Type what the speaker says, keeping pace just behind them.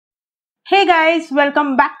Hey guys,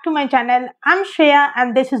 welcome back to my channel. I'm Shreya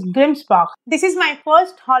and this is Grimsbox. This is my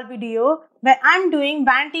first haul video where I'm doing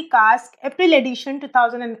VanityCask April edition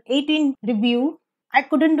 2018 review. I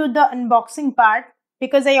couldn't do the unboxing part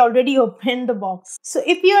because I already opened the box. So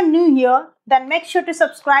if you're new here, then make sure to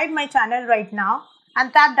subscribe my channel right now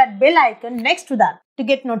and tap that bell icon next to that to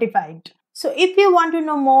get notified. So if you want to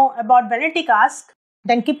know more about VanityCask,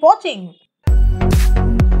 then keep watching.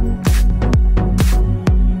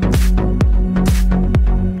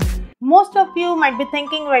 Most of you might be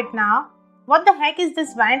thinking right now, what the heck is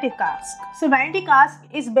this VanityCask? So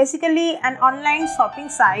VanityCask is basically an online shopping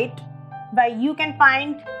site where you can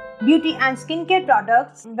find beauty and skincare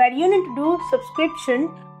products where you need to do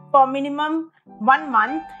subscription for minimum 1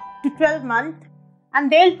 month to 12 months,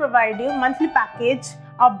 and they'll provide you monthly package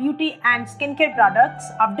of beauty and skincare products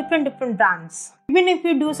of different brands. Even if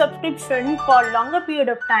you do subscription for a longer period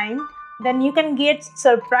of time, then you can get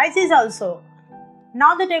surprises also.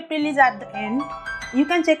 Now that April is at the end, you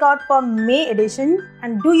can check out for May edition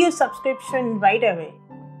and do your subscription right away.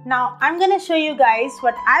 Now I'm gonna show you guys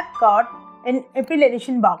what I've got in April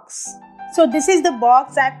edition box. So this is the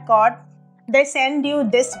box I've got. They send you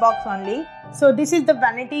this box only. So this is the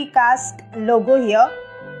VanityCask logo here.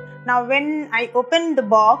 Now when I open the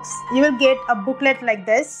box, you will get a booklet like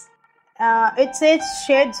this. It says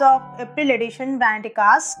Shades of April edition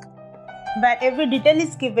VanityCask, where every detail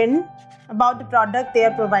is given about the product they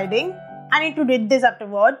are providing. I need to read this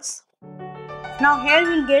afterwards. Now here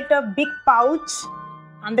you'll get a big pouch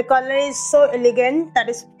and the color is so elegant, that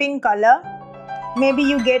is pink color. Maybe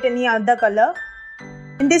you get any other color.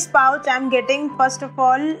 In this pouch I'm getting first of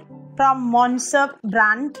all from Monsup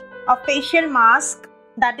brand a facial mask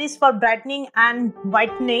that is for brightening and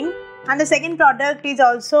whitening, and the second product is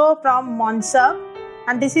also from Monsup,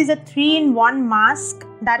 and this is a 3-in-1 mask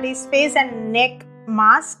that is face and neck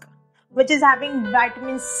mask, which is having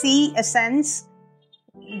vitamin C essence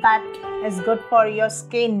that is good for your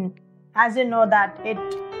skin. As you know that it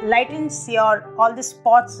lightens all the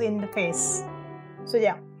spots in the face. So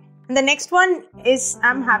yeah. And the next one is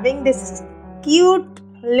I'm having this cute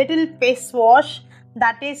little face wash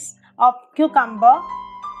that is of cucumber,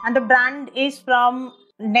 and the brand is from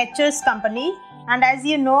Nature's Company. And as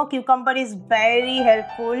you know, cucumber is very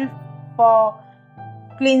helpful for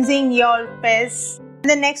cleansing your face.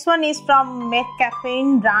 The next one is from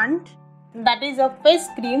McCaffeine brand, that is a face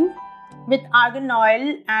cream with argan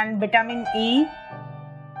oil and vitamin E.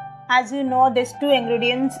 As you know, these two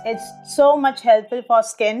ingredients is so much helpful for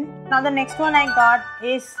skin. Now the next one I got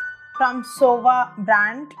is from Sova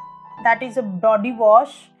brand, that is a body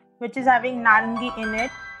wash which is having narangi in it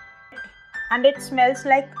and it smells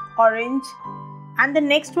like orange. And the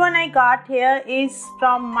next one I got here is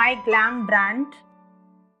from My Glam brand.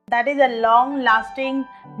 That is a long-lasting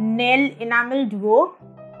nail enamel duo,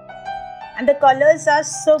 and the colors are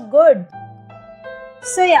so good.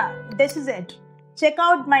 So yeah, this is it. Check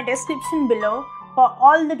out my description below for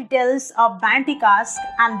all the details of VanityCask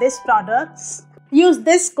and these products. Use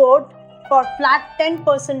this code for flat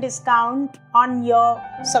 10% discount on your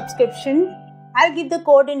subscription. I'll give the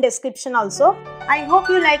code in description also. I hope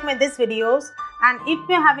you like these videos. And if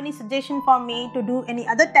you have any suggestion for me to do any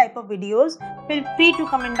other type of videos, feel free to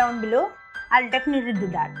comment down below. I'll definitely do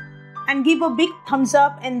that. And give a big thumbs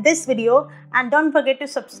up in this video and don't forget to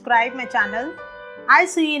subscribe my channel. I'll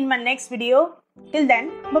see you in my next video. Till then,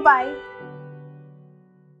 bye bye.